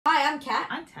I'm Kat.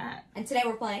 I'm Tat. And today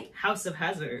we're playing House of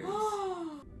Hazards. Okay,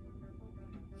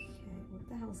 what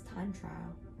the hell is time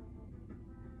trial?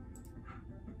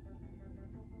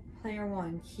 Player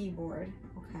 1, keyboard.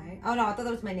 Okay. Oh no, I thought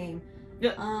that was my name.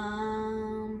 Yeah.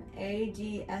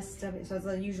 ADSW. So it's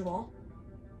the usual.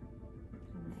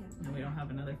 No, we don't have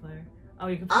another player. Oh,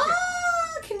 you can.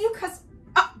 Can you cuss?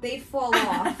 Oh, they fall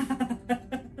off.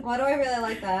 Why do I really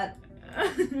like that?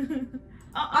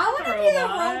 I want to be the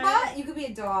robot. You could be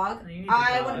a dog.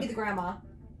 I want to be the grandma.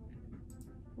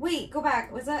 Wait, go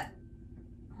back. Was that?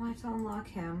 Oh, I have to unlock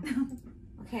him.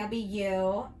 Okay, I'll be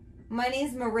you. My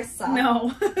name's Marissa.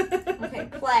 No. Okay,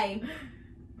 play.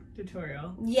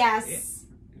 Tutorial. Yes.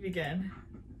 Begin.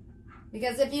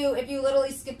 Because if you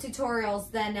literally skip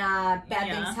tutorials, then bad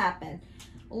things happen.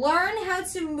 Learn how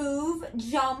to move,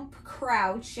 jump,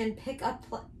 crouch, and pick up.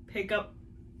 Pick up.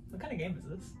 What kind of game is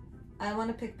this? I want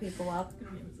to pick people up.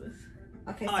 What game is this?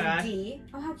 Okay, oh so D.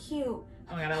 Oh, how cute. Oh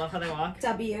my god, I love how they walk.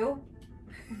 W.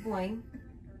 Boing.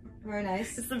 Very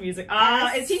nice. It's the music.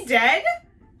 S. Is he dead?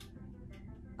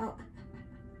 Oh.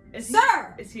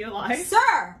 Sir! Is he alive?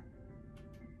 Sir!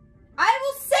 I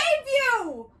will save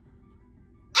you!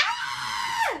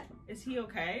 Ah! Is he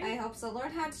okay? I hope so.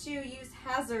 Learn how to use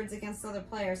hazards against other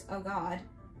players. Oh god.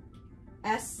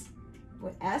 S.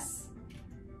 What, S?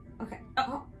 Okay.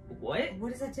 Oh. What?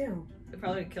 What does that do? It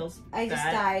probably kills. I just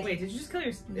died. Wait, did you just kill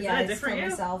yourself? Is Yeah, that I a just different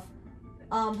killed you? myself.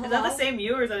 Hello? Is that the same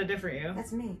you or is that a different you?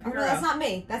 That's me. Pick Oh her no, that's up. not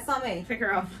me. That's not me. Pick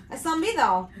her up. That's not me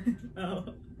though.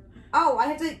 Oh. Oh, I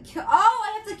have to kill. Oh,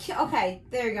 I have to kill. Okay,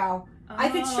 there you go. Oh. I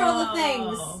control the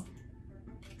things.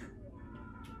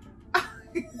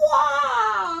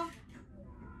 Wow.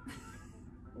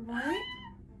 What?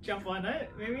 Jump on it,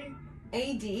 maybe?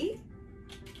 AD?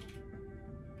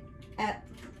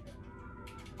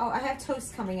 Oh, I have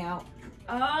toast coming out.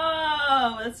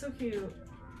 Oh, that's so cute.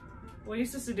 What are you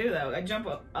supposed to do though? I jump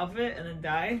up it and then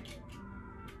die?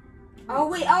 Oh,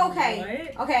 wait. Oh, okay.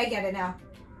 What? Okay, I get it now.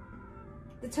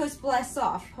 The toast blasts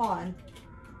off. Hold on.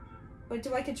 But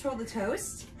do I control the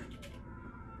toast?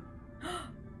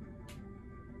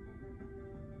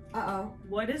 Uh-oh.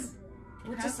 What is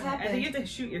What happening? just happened? I think you have to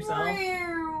shoot yourself.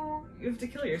 Meow. You have to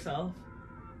kill yourself.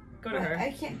 Go to What? her.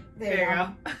 I can't. There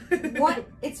you go. What?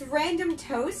 It's random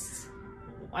toast?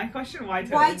 My question, why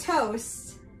toast? Why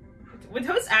toast? Would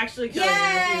toast actually kill you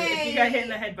if you got hit in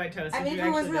the head by toast? I mean, if it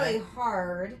was really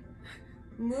hard.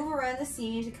 Move around the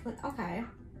scene to complete. Okay.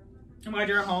 And why'd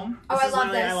you at home? Oh, I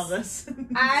love this. I love this.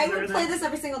 I would play this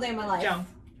every single day of my life. Jump.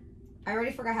 I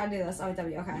already forgot how to do this. Oh,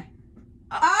 W. Okay.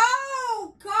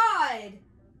 Oh God.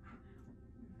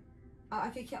 Oh, I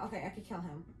could kill. Okay, I could kill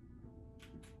him.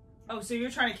 Oh, so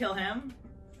you're trying to kill him?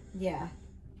 Yeah.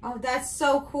 Oh, that's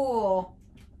so cool.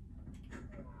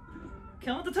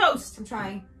 Kill him with the toast. I'm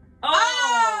trying.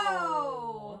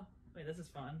 Oh! Wait, this is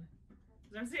fun.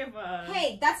 Let's see if,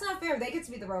 Hey, that's not fair. They get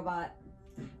to be the robot.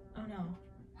 Oh no.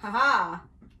 Haha.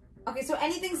 Okay, so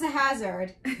anything's a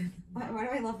hazard. Why do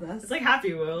I love this? It's like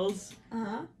Happy Wheels.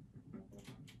 Uh-huh.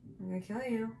 I'm gonna kill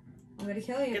you. I'm gonna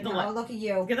kill you. Get the No, look at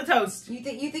you. Get the toast. You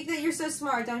think that you're so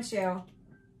smart, don't you?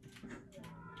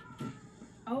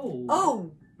 Oh.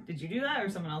 Oh! Did you do that or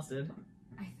someone else did?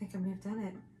 I think I may have done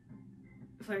it.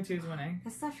 Player 2 is winning.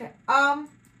 That's not fair.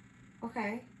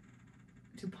 Okay.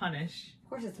 To punish. Of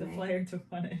course it's The me. player to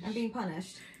punish. I'm being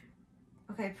punished.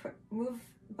 Okay, move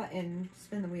button,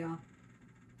 spin the wheel.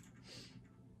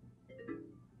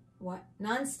 What?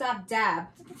 Non-stop dab.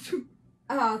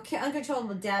 Oh,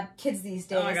 uncontrollable dab kids these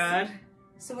days. Oh my god.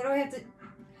 So what do I have to...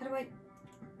 How do I...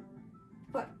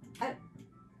 What?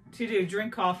 To do,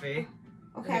 drink coffee.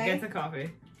 Okay. Get the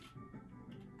coffee.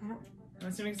 I don't... I'm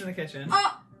assuming it's in the kitchen.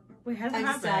 Oh! Wait, how did I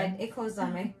that just happen? died. It closed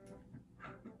on me.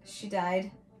 She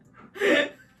died.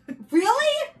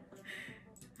 Really?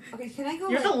 Okay, can I go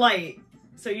You're the light.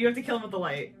 So you have to kill him with the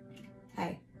light.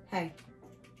 Hey.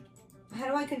 How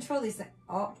do I control these things?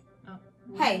 Oh.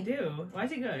 What Hey. do you do? Why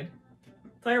is he good?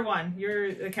 Player 1,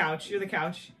 you're the couch. You're the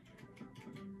couch.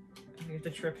 You have to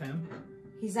trip him.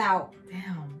 He's out.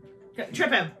 Damn.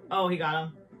 Trip him. Oh, he got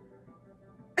him.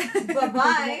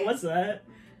 Bye-bye. What's that?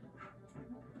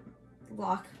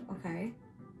 Lock. Okay.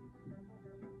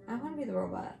 I want to be the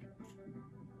robot.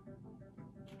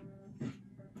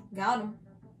 Got him.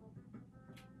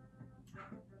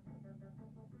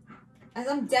 As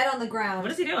I'm dead on the ground.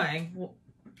 What is he doing?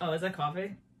 Oh, is that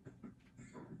coffee?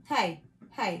 Hey.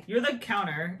 You're the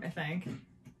counter, I think.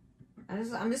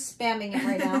 I'm just spamming it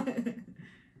right now.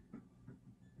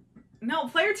 No,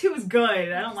 player 2 is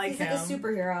good. I don't like him. He's like a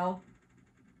superhero.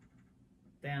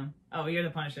 Damn. Oh, you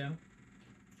have to punish him.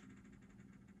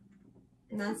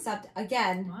 Non-stop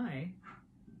again. Why?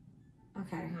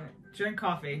 Okay. Right. Drink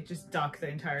coffee. Just duck the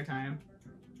entire time.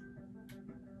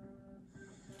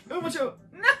 Oh, watch out.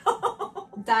 No!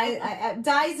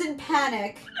 Dies in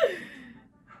panic.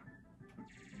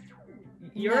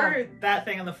 You're that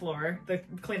thing on the floor. The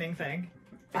cleaning thing.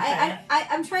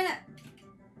 I'm trying to...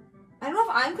 I don't know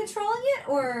if I'm controlling it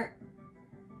or...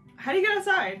 How do you get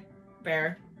outside?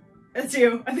 Bear. It's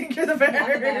you. I think you're the bear. Yeah,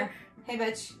 I'm the bear. Hey,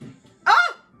 bitch.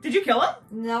 Oh! Did you kill him?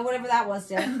 No, whatever that was,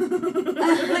 did.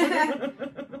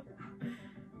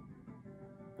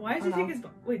 Why did he take his...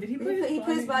 Wait, did he put his body? He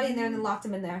put his body in there and then locked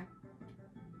him in there.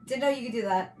 Didn't know you could do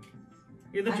that.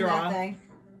 You're the draw. That thing.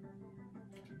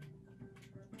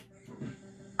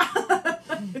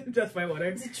 Just by water.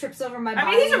 It trips over my body.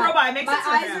 I mean, he's a robot. It makes sense.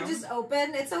 My eyes are just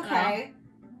open. It's okay.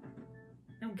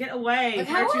 No, get away. Like,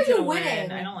 how are you winning?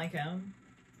 Win. I don't like him.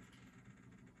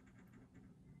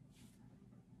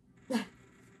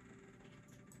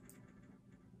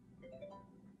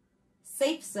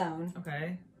 Safe zone.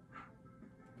 Okay.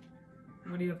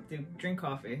 What do you have to do? Drink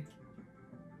coffee.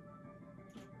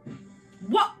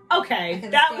 What? Okay.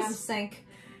 That was sink.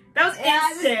 That was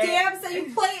instant. Damn, so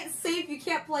you play it safe, you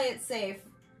can't play it safe.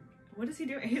 What is he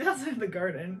doing? He's outside the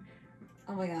garden.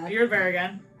 Oh my god. You're a bear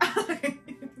again. I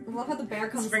love how the bear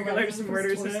comes Sprinkler just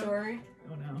murders him. Story.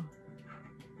 Oh no.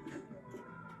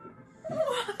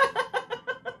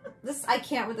 I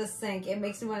can't with this sink. It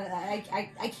makes me want to...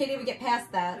 I can't even get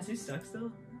past that. Is he stuck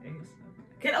still? Yeah, he's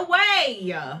stuck. Get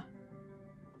away!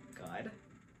 God.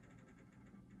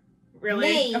 Really?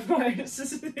 Me. Of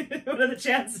course. What are the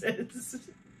chances?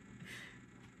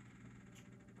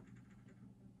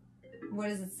 What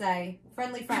does it say?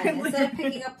 Friendly friend. Instead of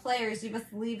picking up players, you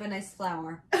must leave a nice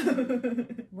flower.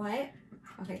 What?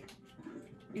 Okay.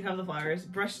 You have the flowers.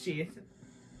 Brush teeth.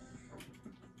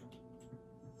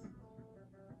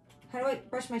 How do I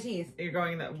brush my teeth? You're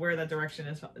going where that direction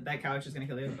is. That couch is gonna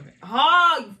kill you. Okay.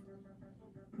 Oh!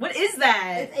 What is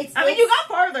that? I mean, you got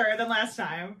farther than last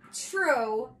time.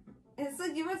 True. It's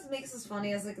like, you know what makes this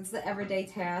funny is like it's the everyday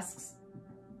tasks.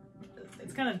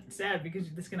 It's kind of sad because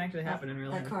this can actually happen in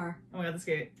real life. That car. Oh my god, this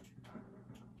gate.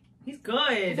 He's good.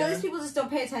 I feel these people just don't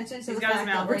pay attention to the fact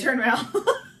that, return mail.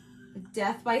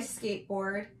 Death by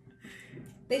skateboard.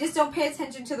 They just don't pay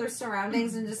attention to their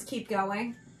surroundings and just keep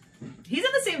going. He's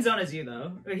in the same zone as you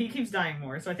though. He keeps dying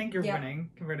more, so I think you're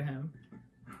winning compared to him.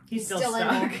 He's still stuck.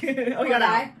 Oh, he got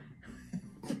out.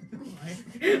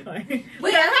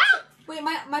 Wait,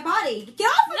 my body. Get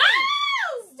off of me!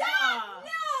 Stop!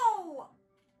 No!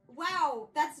 Wow,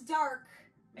 that's dark.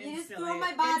 You just threw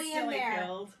my body in there.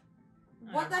 Killed.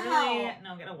 What the hell?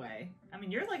 No, get away. I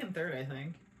mean, you're like in third, I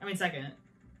think. I mean, second.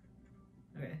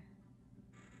 Okay.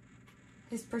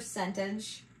 His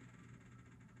percentage.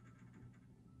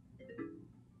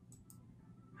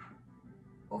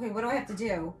 Okay, what do I have to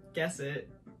do? Guess it.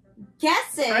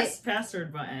 Guess it? Press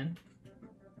password button.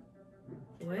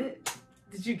 What?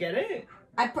 Did you get it?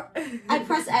 I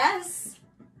press S.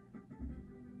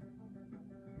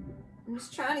 I'm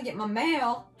just trying to get my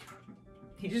mail.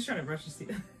 He's just trying to brush his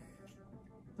teeth.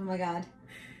 Oh my god.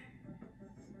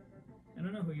 I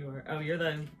don't know who you are. Oh, you're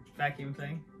the vacuum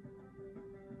thing.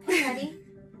 Hey, buddy.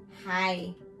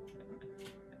 Hi.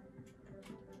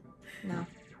 No.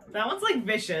 That one's like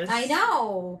vicious. I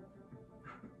know.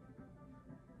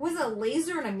 Was it a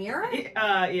laser and a mirror?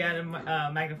 Yeah, and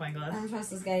a magnifying glass. I don't trust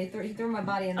this guy. He threw my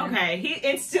body in there. Okay, he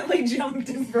instantly jumped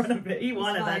in front of it. He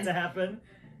wanted that to happen.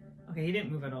 Okay, he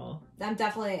didn't move at all. I'm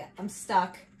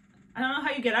stuck. I don't know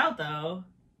how you get out though.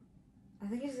 I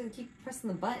think he's gonna keep pressing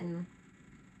the button.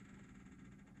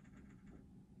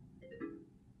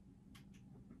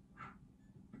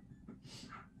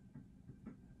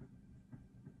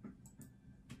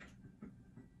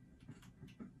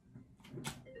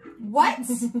 What?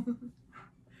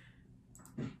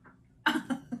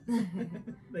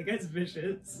 That guy's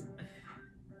vicious.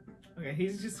 Okay,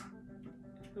 he's just...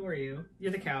 Who are you?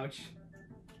 You're the couch.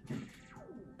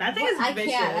 That thing is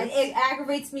vicious. I can't. It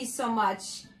aggravates me so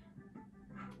much.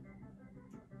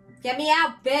 Get me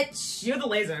out, bitch! You're the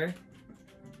laser.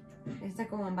 He's not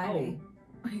going by me.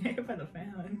 I hit by the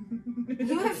fan.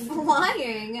 You were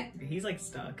flying! He's like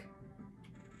stuck.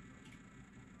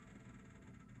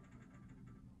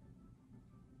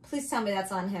 Please tell me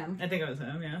that's on him. I think it was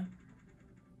him, yeah.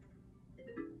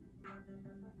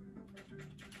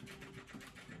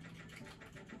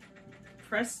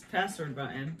 Press password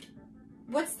button.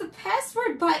 What's the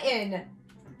password button?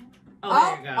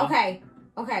 Oh, there you go. Okay.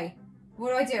 Okay. What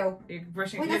do I do? You're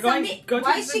brushing. Wait, you're going. Go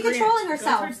Why is she controlling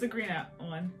herself? Go towards the green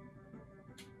one.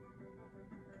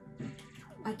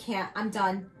 I can't. I'm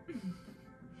done.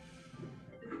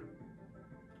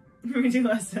 Reading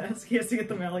last task. He has to get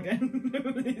the mail again.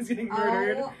 He's getting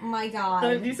murdered. Oh my god.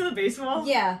 Do you see the baseball?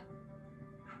 Yeah.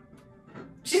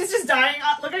 She's just dying.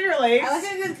 Look at your legs. I like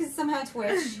how good because somehow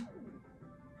Twitch.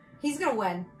 He's gonna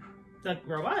win. The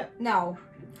robot? No.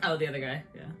 Oh, the other guy.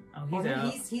 Yeah. Oh, he's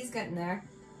out. He's getting there.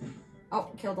 Oh,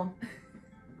 killed him.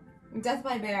 Death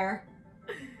by bear.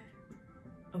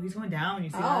 Oh, he's going down.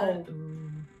 You see that? Ooh.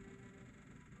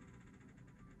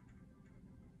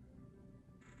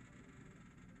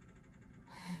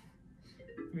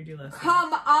 Redo list.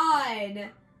 Come on!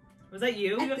 Was that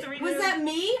you? You have to redo? Was that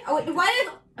me? Oh, wait, why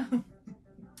did...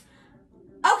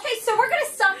 Okay, so we're gonna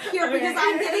stop here because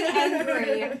I'm getting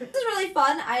angry. This is really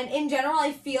fun. In general,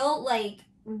 I feel like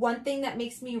one thing that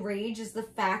makes me rage is the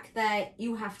fact that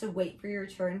you have to wait for your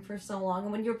turn for so long.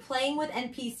 And when you're playing with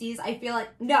NPCs, I feel like,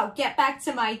 no, get back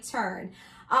to my turn.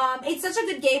 It's such a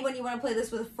good game when you want to play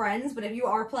this with friends, but if you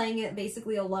are playing it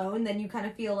basically alone, then you kind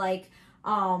of feel like,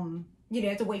 you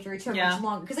have to wait for your turn much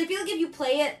longer. Because I feel like if you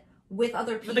play it with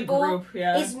other people, with a group,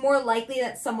 it's more likely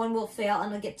that someone will fail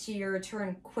and they'll get to your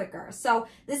turn quicker. So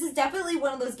this is definitely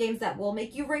one of those games that will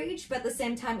make you rage, but at the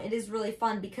same time, it is really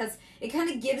fun because it kind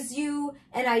of gives you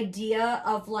an idea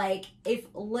of like if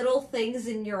little things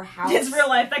in your house. It's real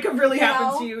life. That could really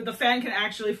happen to you. The fan can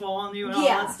actually fall on you and all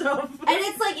that stuff. And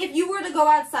it's like if you were to go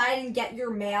outside and get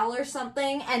your mail or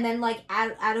something and then like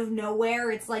out of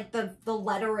nowhere, it's like the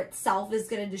letter itself is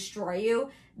going to destroy you.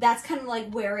 That's kind of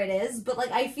like where it is. But like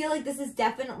I feel like this is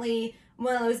definitely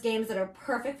one of those games that are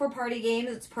perfect for party games.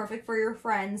 It's perfect for your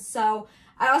friends. So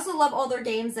I also love all their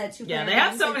games that Yeah, they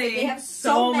have so many. They have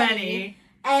so many.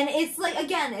 And it's like,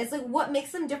 again, it's like what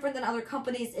makes them different than other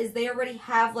companies is they already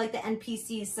have like the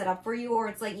NPCs set up for you, or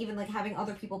it's like even like having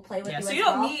other people play with you. So as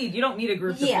you don't need a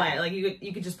group to play. Like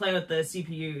you could just play with the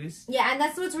CPUs. Yeah, and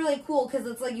that's what's really cool because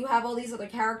it's like you have all these other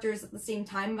characters at the same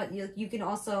time, but you can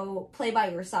also play by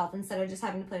yourself instead of just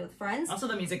having to play with friends. Also,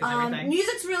 the music is everything.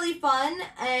 Music's really fun,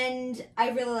 and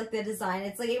I really like the design.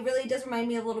 It's like it really does remind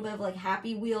me a little bit of like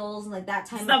Happy Wheels and like that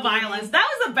time. The violence. That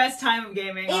was the best time of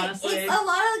gaming. Honestly, it's a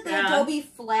lot of like the Adobe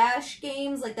Flash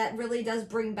games, like that really does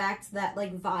bring back to that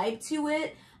like vibe to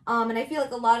it. And I feel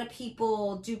like a lot of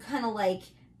people do kind of like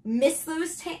miss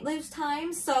those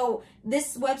times. So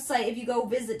this website, if you go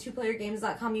visit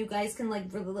twoplayergames.com, you guys can like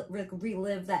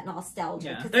relive that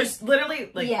nostalgia. Yeah. There's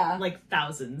literally like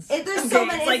thousands. There's so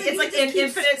many. It's like an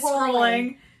infinite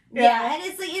scrolling. Yeah, and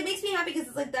it's like it makes me happy because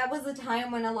it's like that was the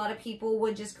time when a lot of people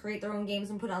would just create their own games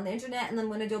and put it on the internet, and then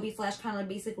when Adobe Flash kind of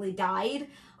basically died,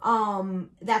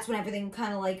 that's when everything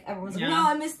kind of like everyone's like, no,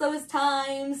 I miss those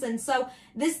times. And so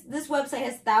this website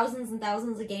has thousands and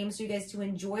thousands of games for you guys to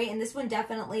enjoy, and this one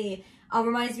definitely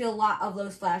reminds me a lot of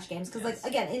those Flash games because like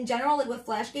again in general like with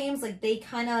Flash games like they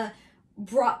kind of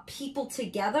brought people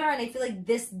together, and I feel like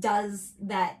this does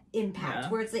that impact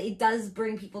where it's like it does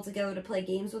bring people together to play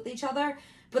games with each other.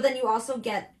 But then you also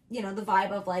get, the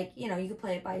vibe of like, you could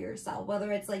play it by yourself.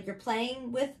 Whether it's like you're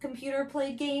playing with computer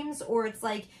played games or it's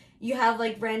like you have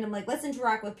like random, like, let's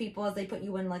interact with people as they put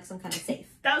you in like some kind of safe.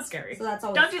 That was scary. So that's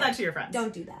always Don't do that to your friends.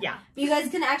 Don't do that. Yeah. But you guys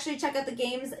can actually check out the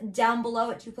games down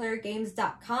below at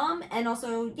twoplayergames.com. And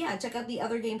also, check out the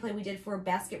other gameplay we did for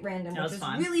Basket Random, which was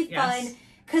really fun.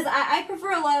 Because I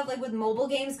prefer a lot of, like, with mobile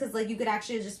games, because, like, you could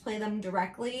actually just play them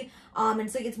directly.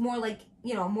 And so it's more, like,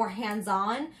 more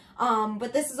hands-on.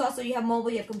 But this is also, you have mobile,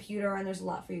 you have computer, and there's a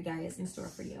lot for you guys in store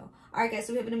for you. Alright, guys,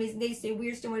 so we have an amazing day. Stay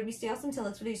weird, stay awesome. Stay awesome. Till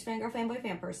next video, fangirl, fanboy,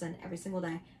 fan person every single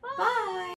day. Bye!